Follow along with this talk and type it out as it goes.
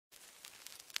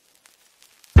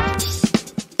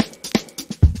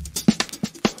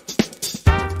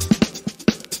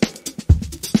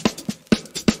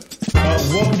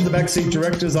Backseat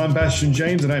Directors. I'm Bastian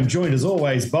James, and I'm joined as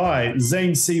always by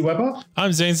Zane C. Weber.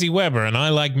 I'm Zane C. Weber, and I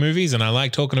like movies, and I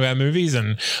like talking about movies,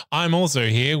 and I'm also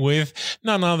here with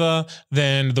none other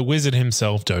than the wizard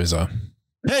himself, Dozer.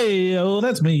 Hey,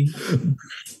 that's me.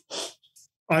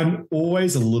 I'm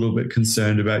always a little bit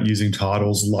concerned about using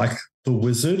titles like the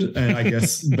wizard, and I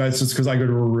guess that's just because I go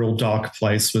to a real dark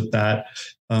place with that.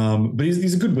 But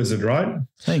he's a good wizard, right?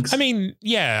 Thanks. I mean,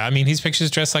 yeah. I mean, his picture's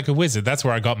dressed like a wizard. That's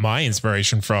where I got my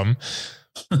inspiration from.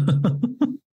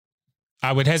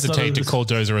 I would hesitate to call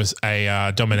Dozer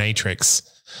a dominatrix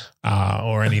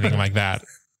or anything like that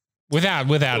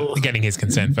without getting his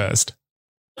consent first.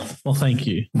 Well, thank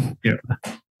you. Yeah.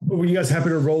 Were you guys happy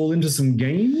to roll into some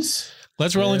games?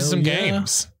 Let's roll into some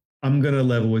games. I'm going to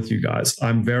level with you guys.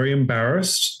 I'm very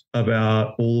embarrassed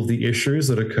about all of the issues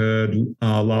that occurred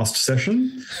last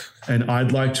session, and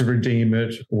I'd like to redeem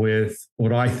it with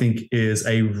what I think is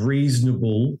a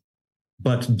reasonable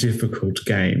but difficult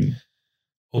game.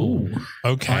 Oh,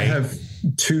 okay. I have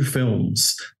 2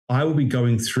 films. I will be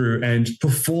going through and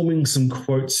performing some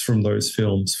quotes from those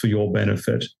films for your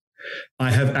benefit.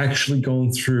 I have actually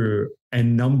gone through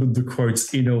and numbered the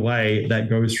quotes in a way that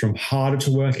goes from harder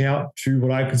to work out to what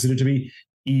I consider to be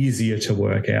easier to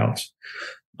work out.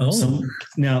 Oh.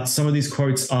 Some of these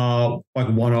quotes are like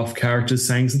one-off characters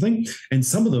saying something, and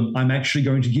some of them I'm actually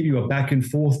going to give you a back and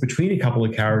forth between a couple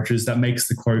of characters that makes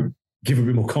the quote give a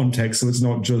bit more context, so it's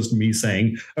not just me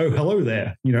saying, oh, hello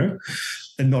there,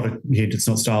 and not a hint, it's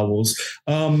not Star Wars.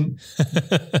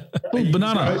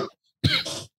 Banana.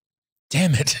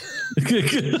 Damn it.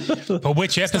 But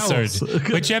which episode?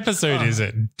 Which episode is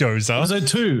it, Dozer?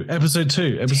 Episode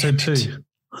two.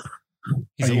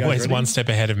 He's always one step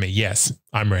ahead of me. Yes,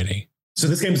 I'm ready. So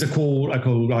this game is called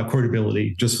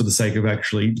quotability, just for the sake of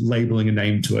actually labeling a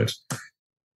name to it.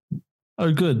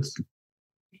 Oh, good.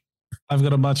 I've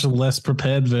got a much less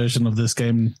prepared version of this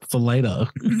game for later.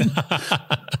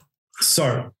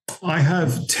 So I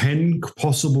have 10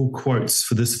 possible quotes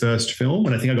for this first film,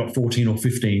 and I think I got 14 or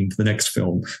 15 for the next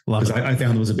film, because I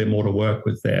found there was a bit more to work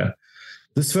with there.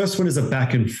 This first one is a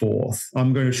back and forth.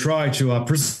 I'm going to try to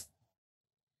present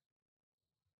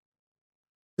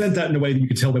that in a way that you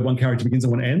can tell where one character begins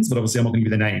and one ends, but obviously I'm not going to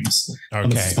give you their names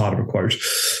unless it's part of a quote.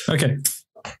 Okay.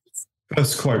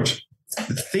 First quote.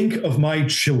 Think of my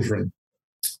children.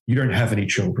 You don't have any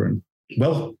children.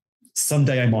 Well,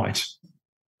 someday I might.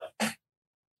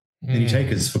 Any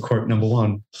takers for quote number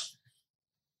 1?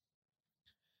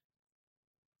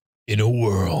 In a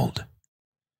world.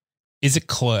 Is it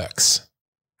Clerks?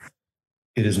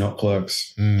 It is not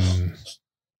Clerks.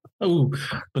 Oh,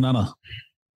 Banana.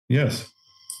 Yes.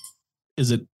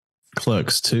 Is it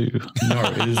Clerks 2? No,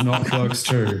 it is not Clerks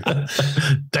 2.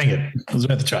 Dang it. I was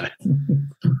about to try.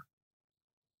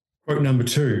 Quote number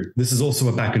 2. This is also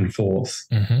a back and forth.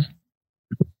 Mm-hmm.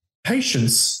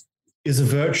 Patience is a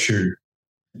virtue.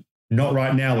 Not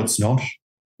right now, it's not.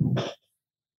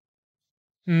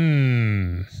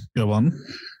 Go on.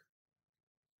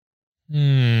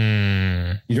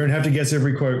 You don't have to guess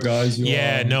every quote, guys.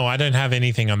 No, I don't have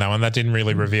anything on that one. That didn't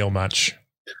really reveal much.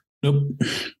 Nope.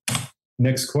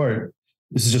 Next quote.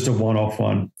 This is just a one-off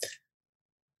one.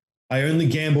 I only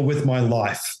gamble with my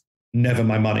life, never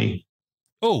my money.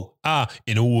 Oh,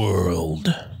 in a world.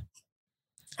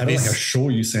 I don't like how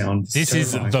sure you sound. This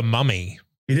terrifying. Is The Mummy.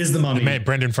 It is The Mummy.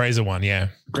 Brendan Fraser one, yeah.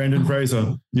 Brendan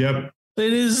Fraser. Yep.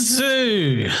 It is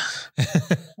too.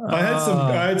 I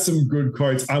had some good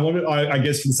quotes. I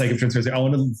guess for the sake of transparency, I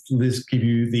want to just give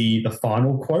you the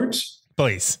final quote.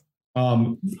 Please.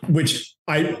 Which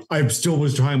I still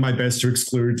was trying my best to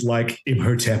exclude like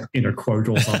Imhotep in a quote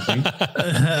or something.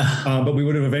 But we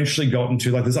would have eventually gotten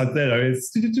to like this. I don't know, it's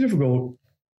difficult.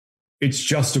 It's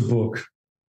just a book.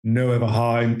 No ever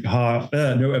harm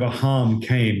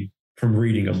came from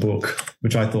reading a book,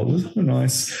 which I thought was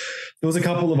nice. There was a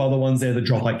couple of other ones there that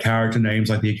drop like character names,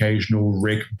 like the occasional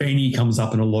Rick. Benny comes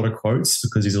up in a lot of quotes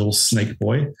because he's a little snake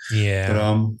boy.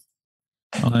 Yeah.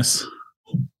 But nice.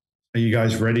 Are you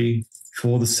guys ready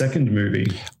for the second movie?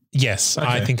 Yes, okay.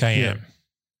 I think I am.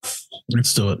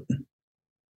 Let's do it.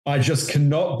 I just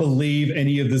cannot believe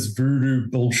any of this voodoo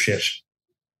bullshit.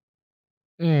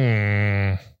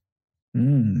 In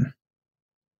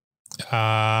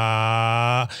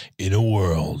a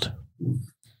world.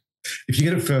 If you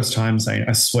get it first time, Zane,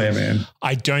 I swear, man.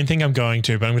 I don't think I'm going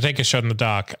to, but I'm going to take a shot in the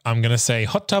dark. I'm going to say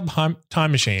Hot Tub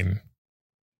Time Machine.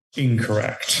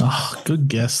 Incorrect. Oh, good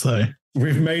guess, though.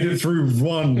 We've made it through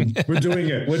one. We're doing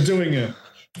it. We're doing it.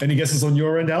 Any guesses on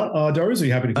your end, Doris? Are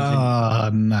you happy to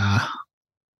continue? Nah.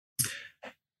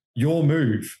 Your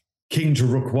move, king to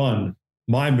rook 1.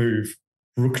 My move,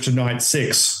 rook to knight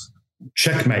 6.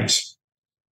 Checkmate.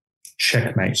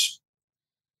 checkmate.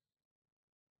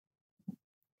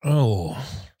 Oh.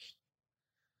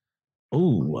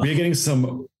 We're getting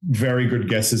some very good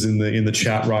guesses in the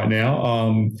chat right now.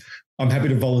 I'm happy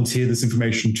to volunteer this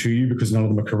information to you because none of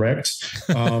them are correct.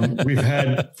 We've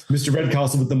had Mr.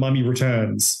 Redcastle with The Mummy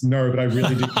Returns. No, but I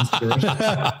really did consider it.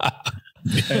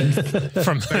 and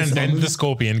The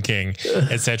Scorpion King,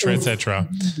 etc., etc.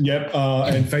 Yep,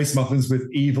 and Face Muffins with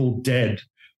Evil Dead.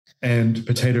 And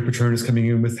Potato Patronus coming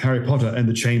in with Harry Potter and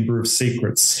the Chamber of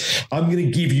Secrets. I'm going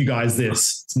to give you guys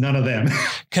this. It's none of them.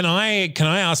 Can I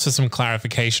ask for some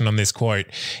clarification on this quote?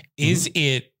 Is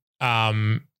it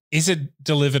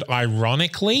delivered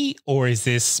ironically, or is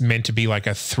this meant to be like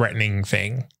a threatening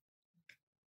thing?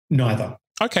 Neither.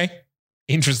 Okay,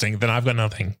 interesting. Then I've got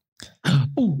nothing.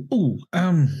 The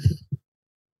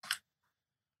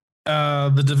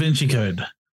Da Vinci Code.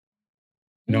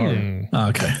 No. Oh,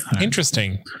 okay. Right.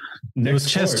 Interesting. There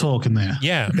was chess talk in there.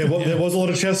 Yeah. There was a lot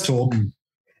of chess talk.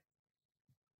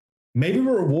 Maybe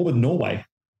we're at war with Norway.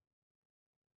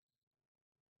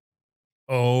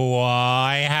 Oh,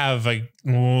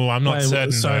 I'm not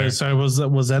certain. So was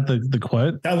that the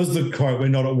quote? That was the quote. We're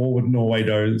not at war with Norway,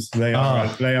 those. They are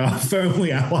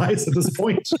firmly allies at this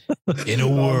point. In a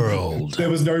world. There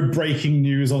was no breaking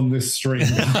news on this stream,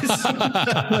 guys.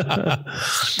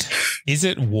 Is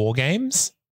it War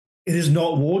Games? It is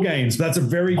not War Games. That's a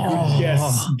very good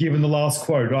guess, given the last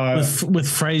quote. With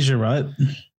Fraser, right?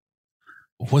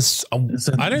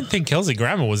 I don't think Kelsey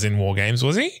Grammer was in War Games,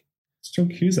 was he? It's John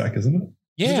Cusack, isn't it?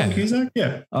 Yeah. John Cusack?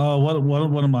 Yeah. Oh,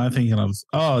 what am I thinking of?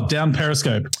 Oh, Down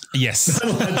Periscope. Yes.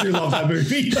 I do love that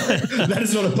movie. That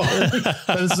is not a bubble.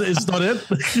 It's not it.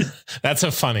 That's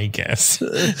a funny guess.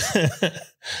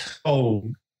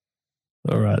 Oh.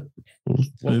 All right.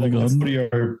 Moving on. Audio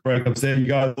breakups there. You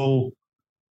guys all...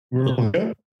 Oh,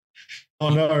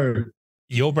 no.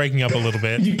 You're breaking up a little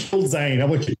bit. You killed Zane. I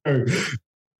want you to go.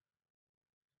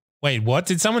 Wait, what?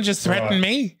 Did someone just threaten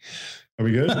me? Are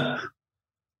we good?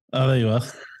 Oh, there you are.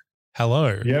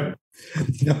 Hello. Yep.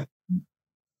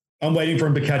 I'm waiting for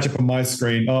him to catch up on my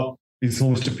screen. Oh, he's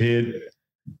almost appeared.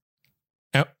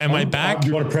 Am I back? Do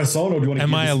you want to press on, or do you want to?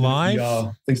 Am I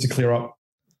alive? Things to clear up.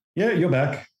 Yeah, you're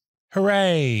back.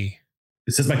 Hooray!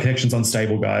 It says my connection's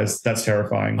unstable, guys. That's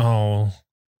terrifying. Oh,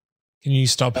 can you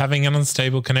stop having an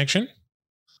unstable connection?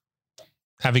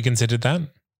 Have you considered that?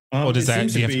 Or does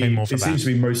that you have to pay more for that? It seems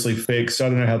to be mostly fixed. I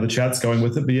don't know how the chat's going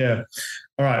with it, but yeah.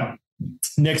 All right.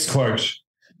 Next quote.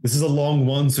 This is a long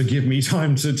one, so give me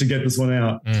time to get this one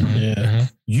out. Mm-hmm. Yeah. Mm-hmm.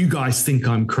 You guys think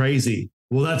I'm crazy.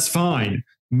 Well, that's fine.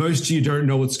 Most of you don't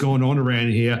know what's going on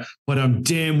around here, but I'm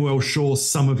damn well sure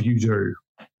some of you do.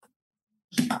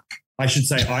 I should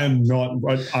say I am not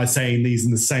saying these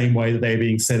in the same way that they're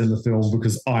being said in the film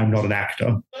because I'm not an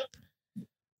actor.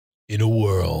 In a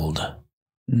world.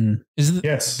 Is it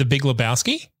yes. The Big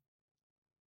Lebowski?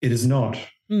 It is not.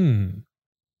 Ooh.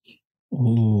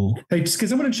 Hey, just can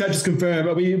someone in chat just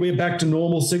confirm, we're back to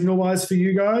normal signal-wise for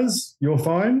you guys? You're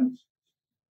fine?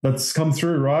 Let's come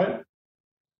through, right?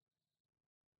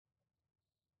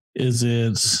 Is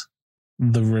it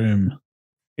The Room?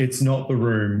 It's not The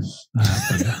Room.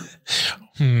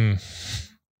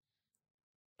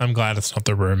 I'm glad it's not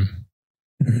The Room.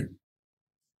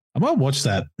 I might watch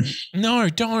that. No,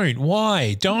 don't.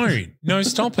 Why? Don't. No,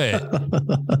 stop it.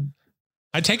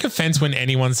 I take offense when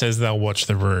anyone says they'll watch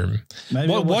The Room.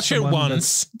 Watch it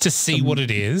once to see what it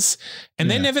is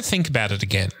and then never think about it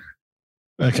again.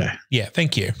 Okay. Yeah,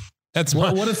 thank you. That's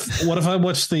what if I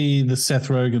watch the Seth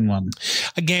Rogen one?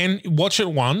 Again, watch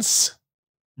it once,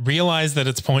 realize that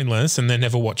it's pointless, and then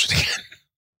never watch it again.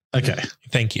 Okay.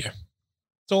 Thank you.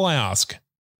 That's all I ask.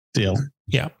 Deal.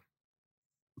 Yeah.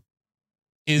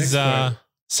 Is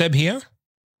Seb here?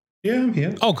 Yeah, I'm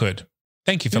here. Oh, good.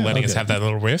 Thank you for letting us have that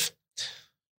little riff.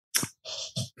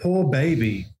 Poor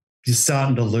baby. You're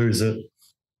starting to lose it.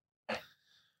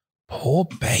 Poor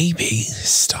baby.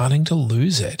 Starting to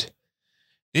lose it.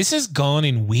 This has gone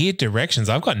in weird directions.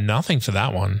 I've got nothing for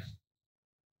that one.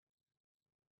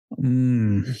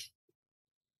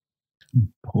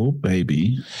 Poor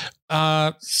baby.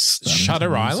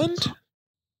 Shutter Island?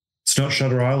 It's not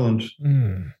Shutter Island.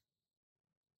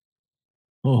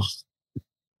 Oh.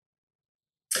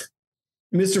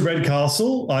 Mr.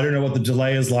 Redcastle, I don't know what the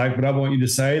delay is like, but I want you to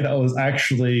say that was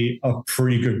actually a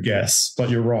pretty good guess, but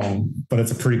you're wrong, but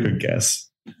it's a pretty good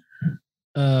guess.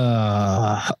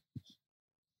 Hot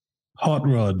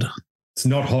Rod. It's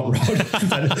not Hot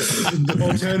Rod.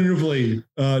 Alternatively,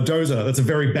 Dozer. That's a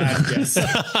very bad guess.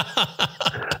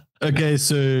 Okay,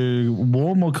 so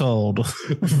warm or cold?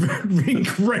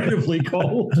 Incredibly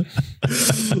cold.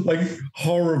 Like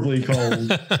horribly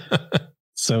cold.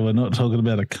 So So we're not talking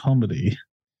about a comedy.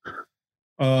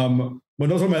 We're not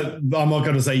talking about, I'm not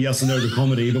going to say yes or no to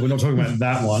comedy, but we're not talking about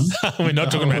that one. We're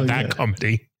not talking about that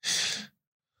comedy.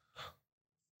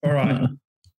 All right.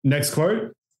 Next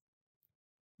quote.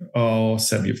 Oh,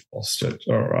 Seb, you've lost it.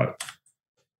 All right.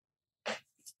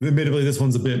 Admittedly, this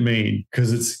one's a bit mean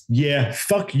because it's, yeah,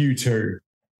 fuck you too.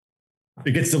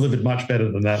 It gets delivered much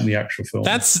better than that in the actual film.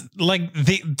 That's like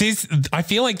this. I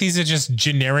feel like these are just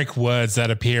generic words that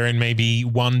appear in maybe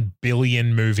 1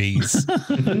 billion movies.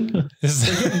 They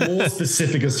get more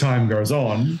specific as time goes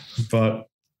on, but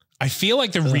I feel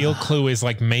like the real clue is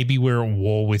like maybe we're at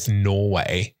war with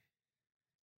Norway.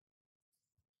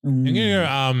 I'm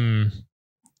gonna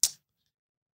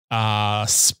go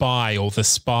Spy or The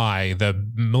Spy, the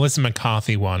Melissa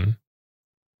McCarthy one.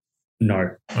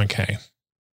 No. Okay.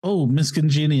 Oh,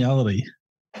 Miscongeniality.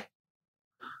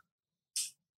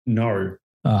 No.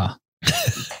 Ah.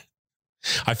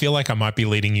 I feel like I might be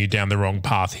leading you down the wrong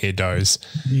path here, Doze.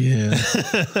 Yeah.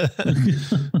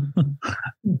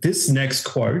 This next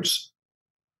quote,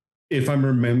 if I'm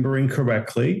remembering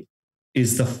correctly,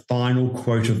 is the final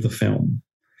quote of the film.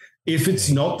 If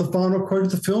it's not the final quote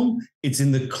of the film, it's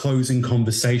in the closing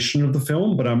conversation of the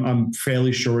film, but I'm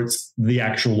fairly sure it's the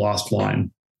actual last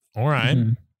line. All right.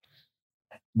 Mm-hmm.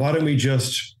 Why don't we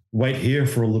just wait here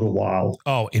for a little while?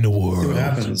 Oh, in a world. See what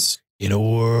happens. In a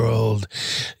world.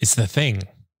 It's The Thing.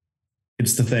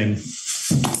 It's The Thing.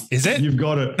 Is it? You've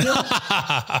got it.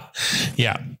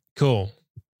 Yeah. Cool.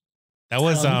 That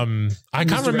was, I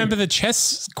can't remember the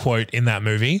chess quote in that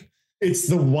movie. It's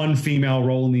the one female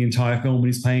role in the entire film when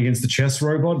he's playing against the chess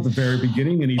robot at the very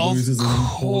beginning and he loses and then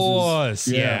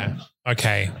pauses. Yeah.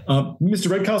 Okay. Mr.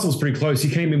 Redcastle was pretty close.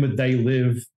 He came in with They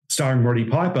Live, starring Roddy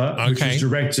Piper, which was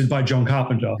directed by John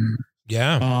Carpenter.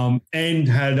 Yeah. And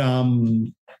had, oh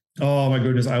my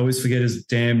goodness, I always forget his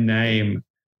damn name.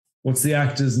 What's the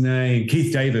actor's name?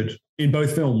 Keith David in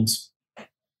both films.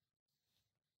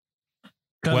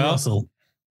 Kurt Russell.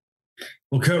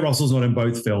 Well, Kurt Russell's not in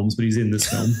both films, but he's in this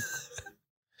film.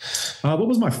 What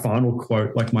was my final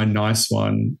quote? Like my nice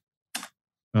one.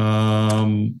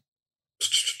 Oh,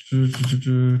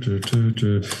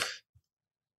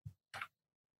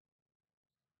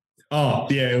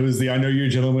 yeah, it was I know you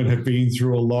gentlemen have been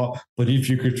through a lot, but if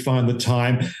you could find the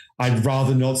time, I'd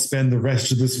rather not spend the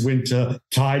rest of this winter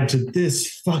tied to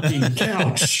this fucking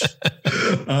couch.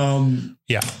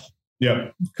 Yeah,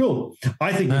 cool.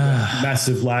 I think we've got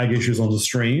massive lag issues on the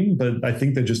stream, but I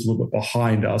think they're just a little bit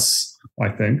behind us, I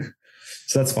think.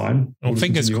 So that's fine. Well,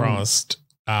 fingers crossed.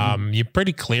 You're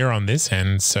pretty clear on this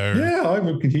end, so... Yeah, I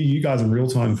can hear you guys in real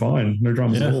time fine. No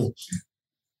dramas at all.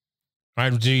 All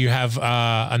right, do you have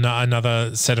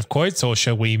another set of quotes or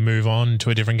shall we move on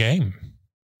to a different game?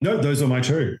 No, those are my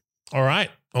two. All right,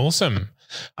 awesome.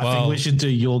 I think we should do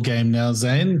your game now,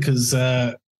 Zane, because...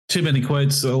 too many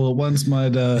quotes all at once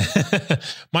might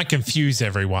might confuse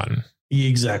everyone.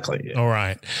 Exactly. Yeah. All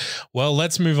right. Well,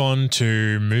 let's move on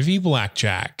to movie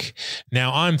blackjack.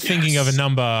 Now, I'm thinking of a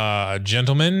number,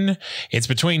 gentlemen. It's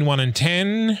between 1 and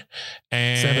 10.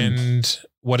 And 7.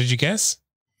 What did you guess?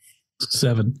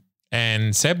 7.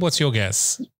 And Seb, what's your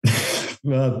guess?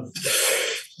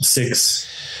 6.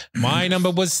 My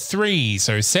number was 3.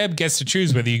 So Seb gets to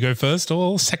choose whether you go first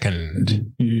or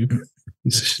second.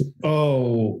 Jose,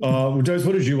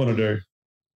 what did you want to do?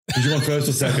 Did you want first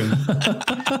or second?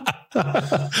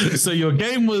 So your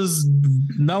game was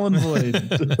null and void.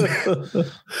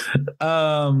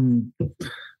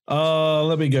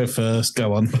 Let me go first.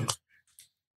 Go on.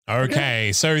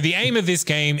 Okay. So the aim of this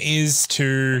game is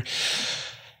to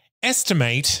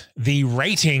estimate the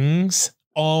ratings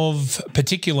of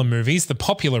particular movies, the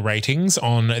popular ratings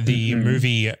on the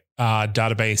movie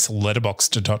database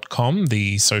letterboxd.com,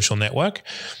 the social network,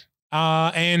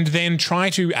 and then try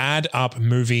to add up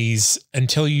movies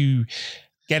until you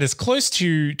get as close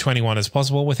to 21 as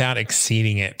possible without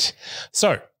exceeding it.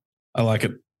 So, I like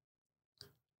it.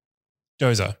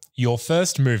 Dozer, your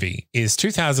first movie is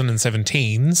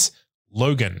 2017's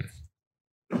Logan.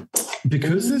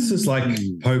 Because this is like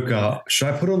poker, should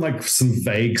I put on like some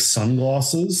vague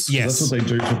sunglasses? Yes. That's what they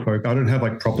do for poker. I don't have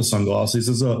like proper sunglasses.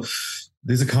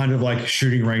 These are kind of like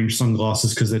shooting range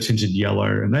sunglasses because they're tinted yellow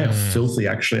and they are filthy,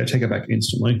 actually. I take it back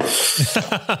instantly.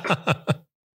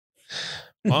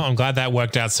 Well, I'm glad that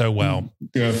worked out so well.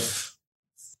 Yeah.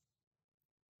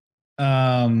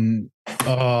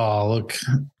 Look,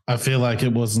 I feel like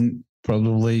it wasn't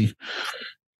probably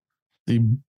the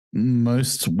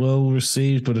most well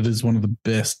received, but it is one of the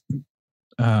best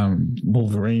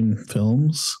Wolverine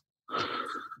films.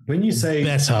 When you say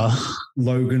better,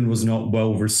 Logan was not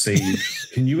well received,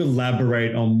 can you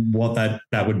elaborate on what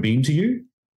that would mean to you?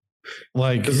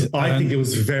 Like, I think it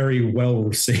was very well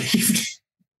received.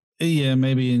 Yeah,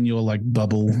 maybe in your like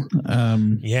bubble.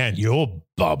 Yeah, your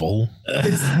bubble.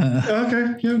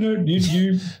 Okay, yeah, no,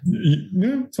 yeah,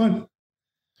 it's fine.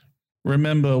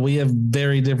 Remember, we have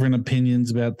very different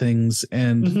opinions about things,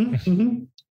 and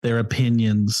they're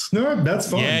opinions. No,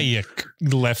 that's fine. Yeah, you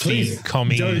lefty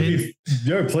commie. No,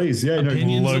 please, yeah,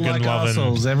 opinions Logan are like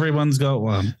assholes. Everyone's got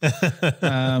one.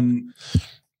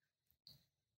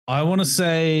 I want to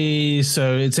say,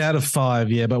 so it's out of 5,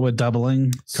 yeah, but we're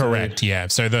doubling. Correct, yeah.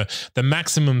 So the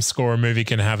maximum score a movie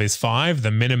can have is 5.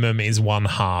 The minimum is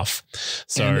 1/2.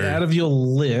 So and out of your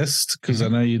list, because I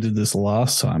know you did this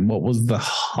last time, what was the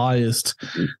highest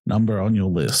number on your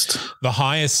list? The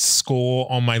highest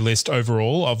score on my list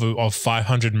overall of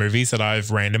 500 movies that I've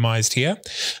randomized here,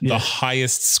 the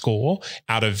highest score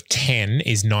out of 10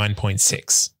 is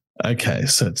 9.6. Okay,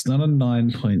 so it's not a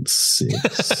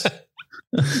 9.6.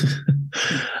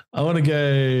 I want to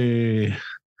go.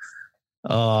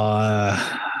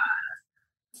 I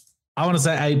want to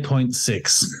say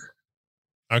 8.6.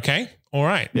 Okay. All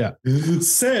right. Yeah.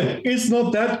 Seb, it's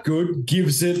not that good.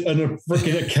 Gives it a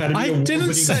freaking Academy I Award.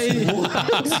 didn't say.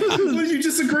 But you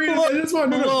disagreed. That's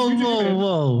fine.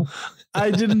 Whoa.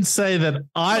 I didn't say that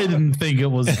I didn't think it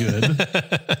was good.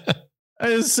 I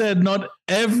just said not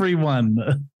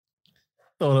everyone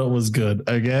thought it was good.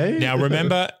 Okay. Now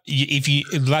remember, if you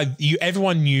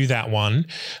everyone knew that one,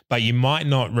 but you might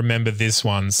not remember this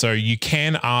one. So you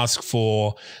can ask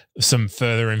for some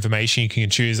further information. You can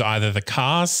choose either the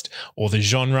cast or the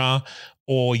genre,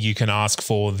 or you can ask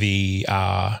for the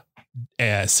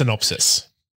synopsis.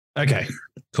 Okay.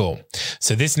 Cool.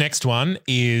 So this next one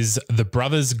is The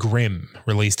Brothers Grimm,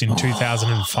 released in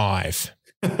 2005.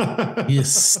 Yeah,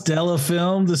 stellar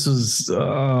film. This was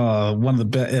one of the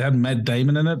best. It had Matt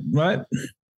Damon in it, right?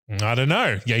 I don't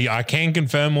know. Yeah, I can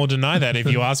confirm or deny that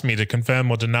if you ask me to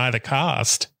confirm or deny the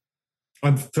cast.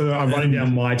 I'm writing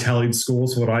down my tallied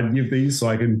scores, what I'd give these, so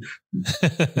I can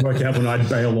work out when I'd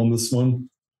bail on this one.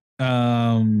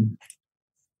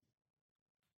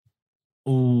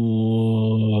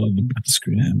 The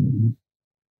screen.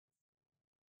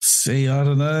 See, I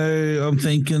don't know. I'm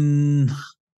thinking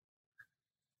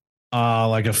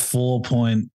like a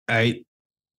 4.8,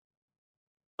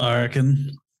 I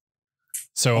reckon.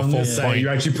 So a 4.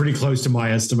 You're actually pretty close to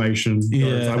my estimation.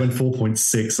 Yeah. I went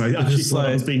 4.6. And I actually thought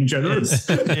I was being generous.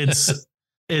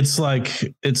 It's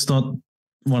like, it's not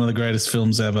one of the greatest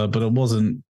films ever, but it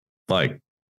wasn't like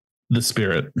the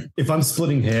spirit. If I'm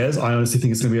splitting hairs, I honestly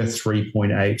think it's going to be a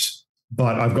 3.8,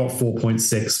 but I've got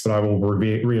 4.6, but I will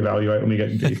reevaluate when we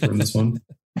get deeper in this one.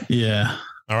 Yeah.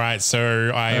 All right.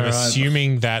 So I am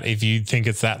assuming that if you think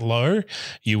it's that low,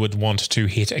 you would want to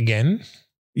hit again.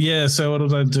 Yeah. So what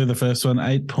did I do? The first one,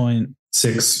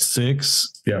 8.6.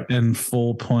 Yeah. And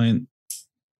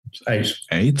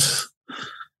 4.8.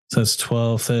 So it's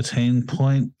 12,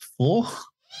 13.4.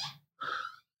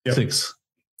 Yep. 6.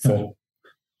 4.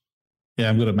 Yeah,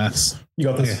 I'm good at maths. You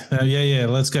got this. Okay. Yeah.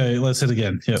 Let's go. Let's hit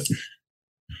again. Yep.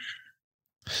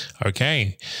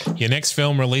 Okay. Your next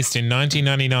film, released in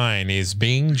 1999, is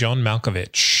Being John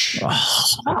Malkovich.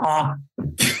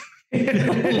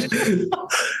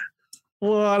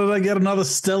 Why did I get another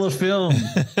stellar film?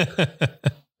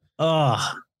 But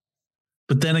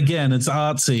then again, it's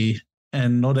artsy,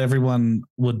 and not everyone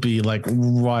would be like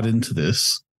right into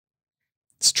this.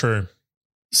 It's true.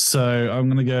 So I'm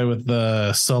going to go with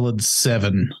the solid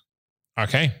 7.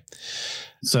 Okay.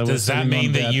 So does that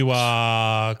mean that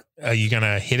are you going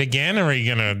to hit again, or are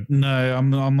you going to? No,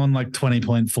 I'm on like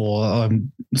 20.4.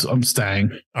 I'm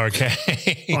staying. Okay.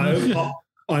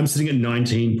 I'm sitting at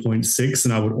 19.6,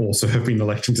 and I would also have been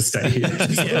electing to stay here.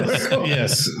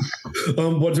 Yes.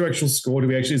 What's your actual score?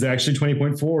 Is it actually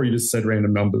 20.4, or you just said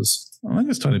random numbers? I think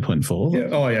it's 20.4. Yeah.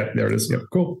 Oh yeah, there it is. Yep.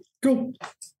 Cool.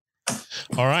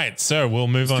 All right. So we'll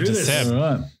move on to Seb. All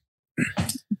right.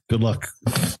 Good luck.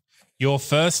 Your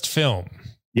first film.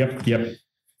 Yep.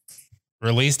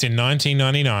 Released in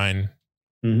 1999.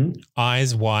 Mm-hmm.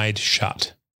 Eyes Wide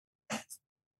Shut.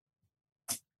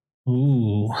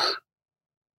 Ooh.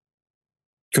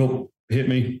 Cool. Hit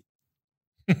me.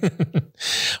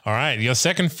 All right. Your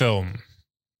second film.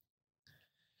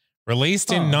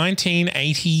 Released in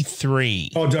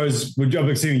 1983. Oh, Joe's, I'm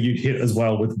assuming you'd hit as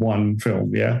well with one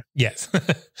film, yeah? Yes.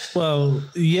 Well,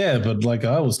 yeah, but like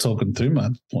I was talking through my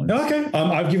points. Okay.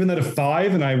 I've given that a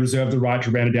 5, and I reserve the right to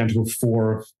round it down to a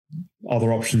 4 if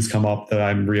other options come up that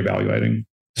I'm reevaluating.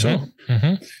 Sure.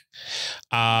 Mm-hmm.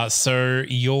 So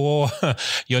your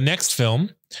next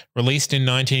film, released in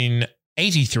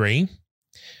 1983,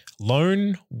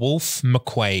 Lone Wolf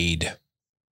McQuade.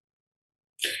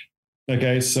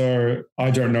 Okay, so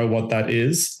I don't know what that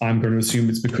is. I'm going to assume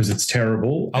it's because it's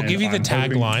terrible. I'll give you the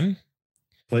tagline.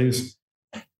 Please.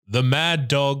 The mad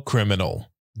dog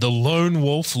criminal, the lone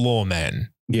wolf lawman,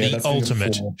 the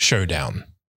ultimate showdown.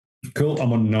 Cool.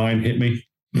 I'm on 9. Hit me.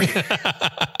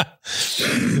 I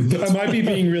might be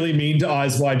being really mean to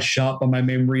Eyes Wide Shut, but my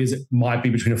memory is it might be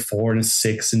between a 4 and a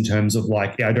 6 in terms of I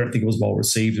don't think it was well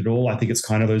received at all. I think it's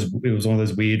kind of it was one of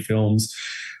those weird films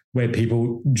where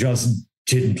people just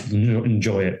didn't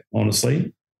enjoy it,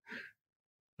 honestly.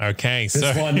 Okay.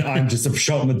 This one, I'm just a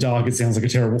shot in the dark. It sounds like a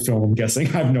terrible film, I'm guessing.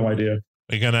 I have no idea.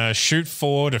 We're going to shoot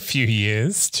forward a few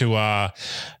years to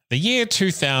the year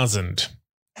 2000.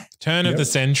 Turn of the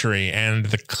century, and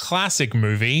the classic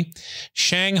movie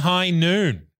Shanghai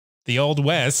Noon, the Old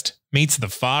West meets the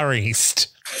Far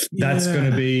East. That's going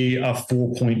to be a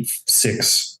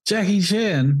 4.6. Jackie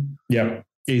Chan. Yep,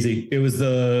 easy. It was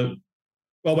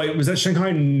was that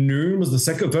Shanghai Noon was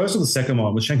the first or the second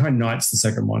one? Was Shanghai Nights the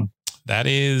second one? That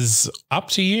is up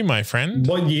to you, my friend.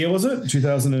 What year was it?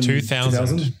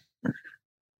 2000.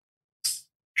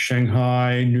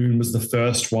 Shanghai Noon was the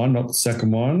first one, not the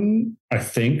second one, I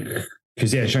think.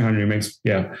 Because, Shanghai Noon makes,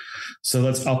 So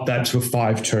let's up that to a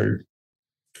 5.2,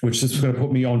 which is going to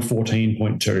put me on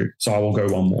 14.2. So I will go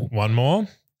one more. One more?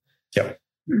 Yep.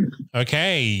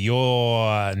 Okay,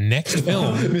 your next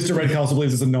film. Mr. Redcastle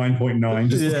believes it's a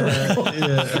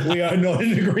 9.9. We are not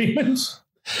in agreement.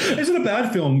 It's not a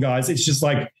bad film, guys. It's just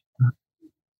come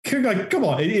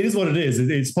on. It is what it is.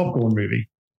 It's a popcorn movie.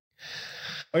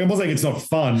 I'm not saying it's not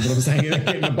fun, but I'm saying it's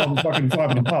getting above fucking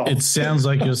 5.5. It sounds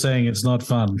like you're saying it's not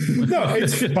fun. No,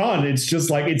 it's fun. It's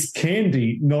just it's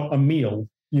candy, not a meal,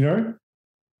 you know?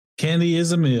 Candy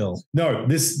is a meal. No,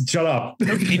 shut up.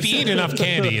 If you eat enough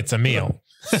candy, it's a meal.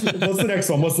 What's the next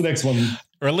one?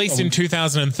 Released in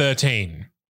 2013.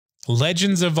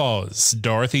 Legends of Oz,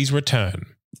 Dorothy's Return.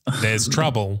 There's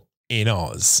Trouble in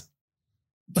Oz.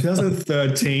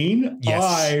 2013?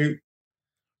 Yes.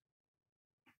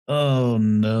 Oh,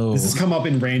 no. This has come up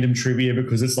in random trivia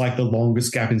because it's the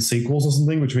longest gap in sequels or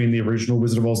something between the original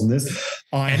Wizard of Oz and this.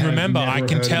 And remember, I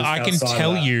can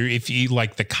tell you if you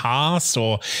like the cast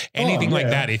or anything like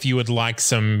that, if you would like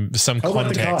some context. Like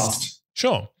the cast.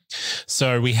 Sure.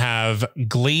 So we have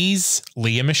Glee's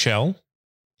Leah Michele.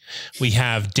 We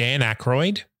have Dan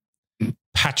Aykroyd,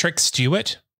 Patrick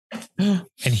Stewart, and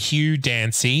Hugh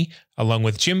Dancy, along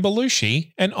with Jim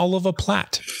Belushi and Oliver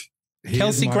Platt.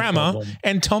 Kelsey Grammer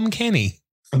and Tom Kenny.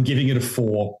 I'm giving it a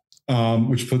 4,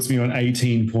 which puts me on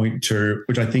 18.2,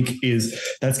 which I think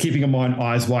that's keeping in mind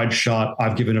Eyes Wide Shut.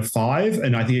 I've given a 5,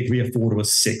 and I think it could be a 4 to a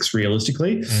 6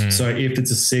 realistically. So if it's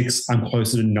a 6, I'm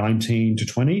closer to 19 to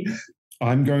 20.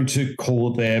 I'm going to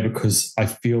call it there because I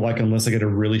feel like unless I get a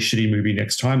really shitty movie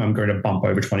next time, I'm going to bump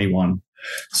over 21.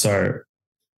 So,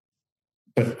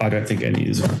 but I don't think any of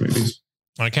these are movies.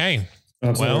 Okay.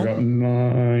 I got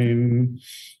 9.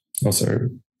 Also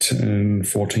 10,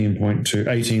 14.2,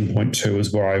 18.2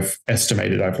 is where I've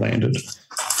estimated I've landed.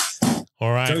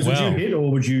 All right. So would you hit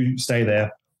or would you stay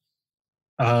there?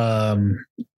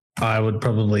 I would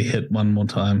probably hit one more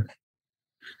time.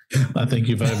 I think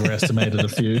you've overestimated a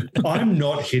few. I'm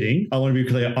not hitting. I want to be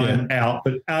clear. I'm out.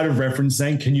 But out of reference,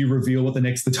 saying, can you reveal what the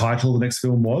title of the next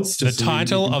film was? The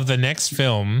title of the next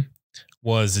film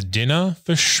was Dinner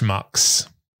for Schmucks.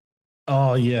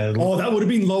 Oh, yeah. Oh, that would have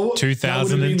been low. 2010. That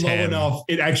would have been low enough.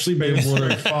 It actually made it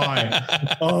more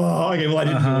 5. Oh, okay. Well, I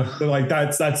didn't do it.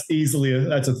 That's easily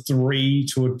a 3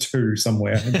 to a 2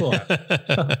 somewhere.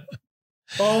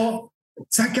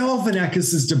 Zach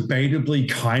Galifianakis is debatably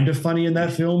kind of funny in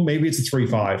that film. Maybe it's a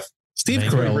 3.5. Steve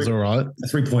Carell's all right.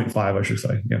 3.5, I should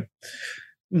say. Yeah.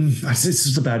 It's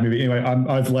just a bad movie. Anyway,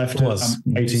 I've left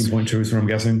 18.2 is what I'm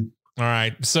guessing. All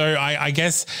right. So I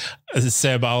guess,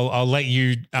 Seb, I'll let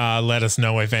you let us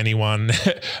know if anyone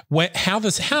how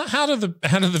do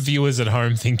the viewers at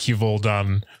home think you've all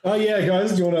done? Oh yeah,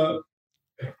 guys, do you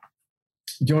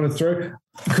want to throw?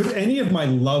 Could any of my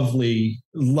lovely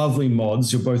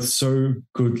mods? You're both so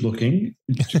good looking.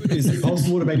 Is it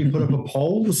possible to maybe put up a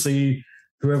poll to see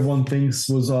who everyone thinks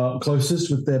was closest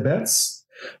with their bets?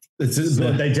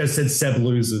 They just said Seb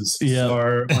loses. Yeah,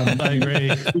 so, I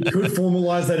agree. We could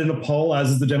formalize that in a poll,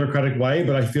 as is the democratic way,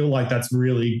 but I feel like that's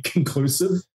really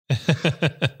conclusive.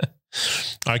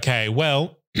 Okay,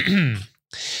 well,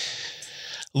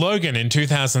 Logan in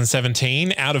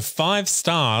 2017, out of 5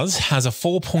 stars, has a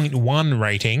 4.1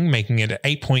 rating, making it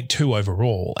 8.2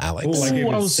 overall, Alex.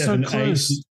 Oh, I was so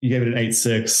close. You gave it an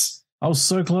 8.6. I was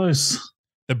so close.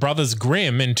 The Brothers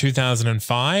Grimm in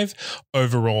 2005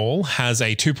 overall has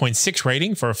a 2.6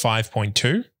 rating for a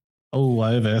 5.2. Oh,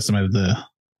 I overestimated there.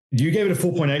 You gave it a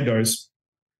 4.8 dose.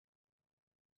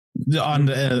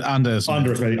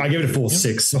 Underestimating. I gave it a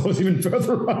 4.6, so I was even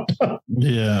further under.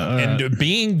 Yeah. And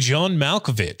Being John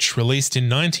Malkovich, released in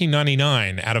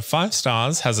 1999, out of 5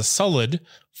 stars, has a solid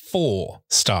 4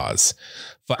 stars.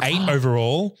 For 8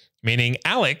 overall, meaning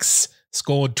Alex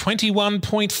scored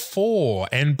 21.4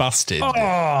 and busted.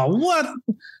 Oh, what?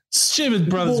 Stupid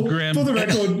Brothers Grimm. For the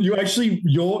record, you actually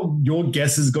your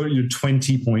guesses got you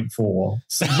 20.4.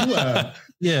 So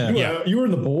you were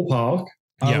in the ballpark.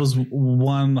 I was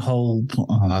one whole.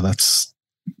 Oh, that's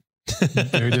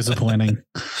very disappointing.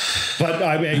 But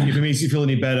I mean, if it makes you feel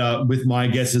any better, with my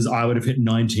guesses, I would have hit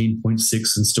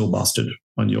 19.6 and still busted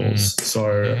on yours.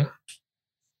 So,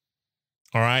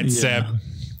 all right, Seb,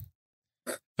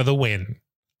 for the win.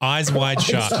 Eyes Wide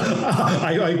Shut.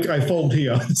 I fold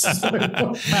here.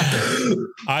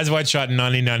 Eyes Wide Shut in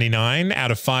 1999,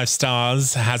 out of 5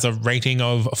 stars, has a rating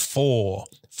of 4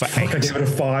 for 8. I gave it a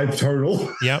 5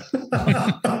 total. Yep.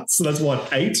 So that's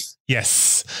what, 8?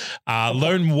 Yes.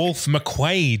 Lone Wolf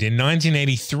McQuaid in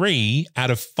 1983,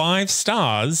 out of 5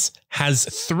 stars, has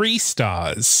 3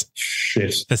 stars.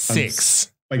 Shit. For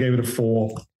 6. I gave it a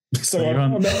 4. So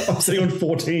I'm sitting on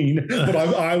 14, but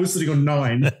I was sitting on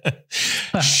 9.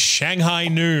 Shanghai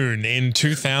Noon in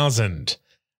 2000,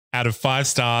 out of 5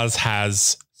 stars,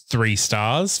 has 3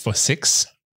 stars for 6.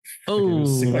 Oh,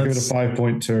 I give it a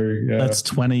 5.2. Yeah, that's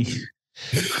 20.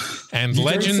 And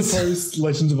Legends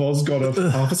of Oz got a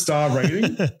half a star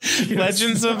rating.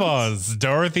 Legends of Oz,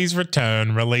 Dorothy's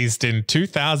Return, released in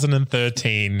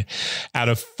 2013, out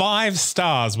of 5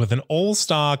 stars with an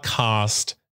all-star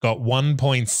cast, got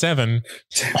 1.7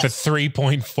 for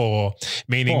 3.4,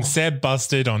 meaning Seb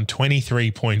busted on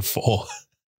 23.4.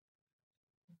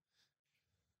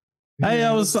 Hey,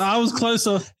 I was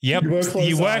closer. Yep,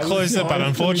 you were closer, but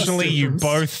unfortunately you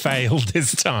both failed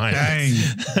this time.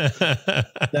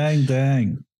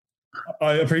 Dang.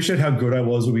 I appreciate how good I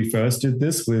was when we first did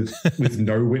this with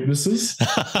no witnesses.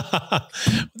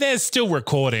 There's still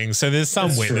recording, so there's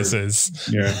some witnesses.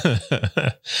 True.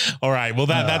 Yeah. All right. Well,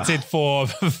 that's it for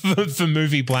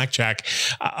movie blackjack.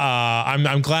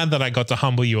 I'm glad that I got to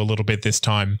humble you a little bit this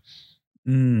time.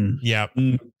 Yeah,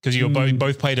 because you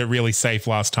both played it really safe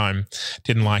last time.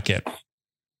 Didn't like it.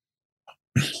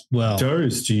 Well,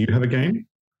 Doze, do you have a game?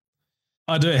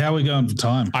 I do. How are we going for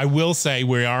time? I will say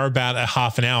we are about a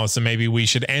half an hour, so maybe we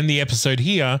should end the episode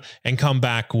here and come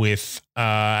back with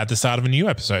at the start of a new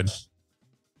episode.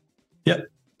 Yep.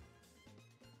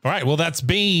 All right. Well, that's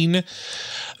been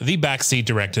the Backseat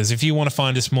Directors. If you want to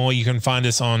find us more, you can find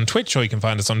us on Twitch or you can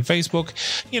find us on Facebook.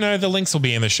 You know, the links will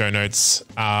be in the show notes.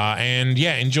 And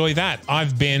yeah, enjoy that.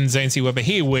 I've been Zane C. Weber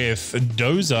here with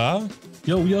Dozer.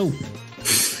 Yo.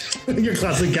 Your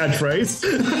classic catchphrase.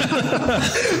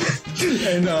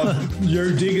 And yo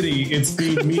diggity, it's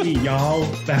been me, y'all,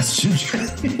 Bastion.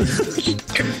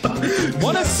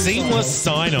 What a seamless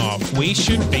sign-off. We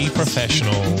should be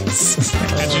professionals.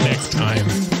 Catch you next time.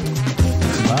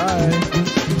 Bye.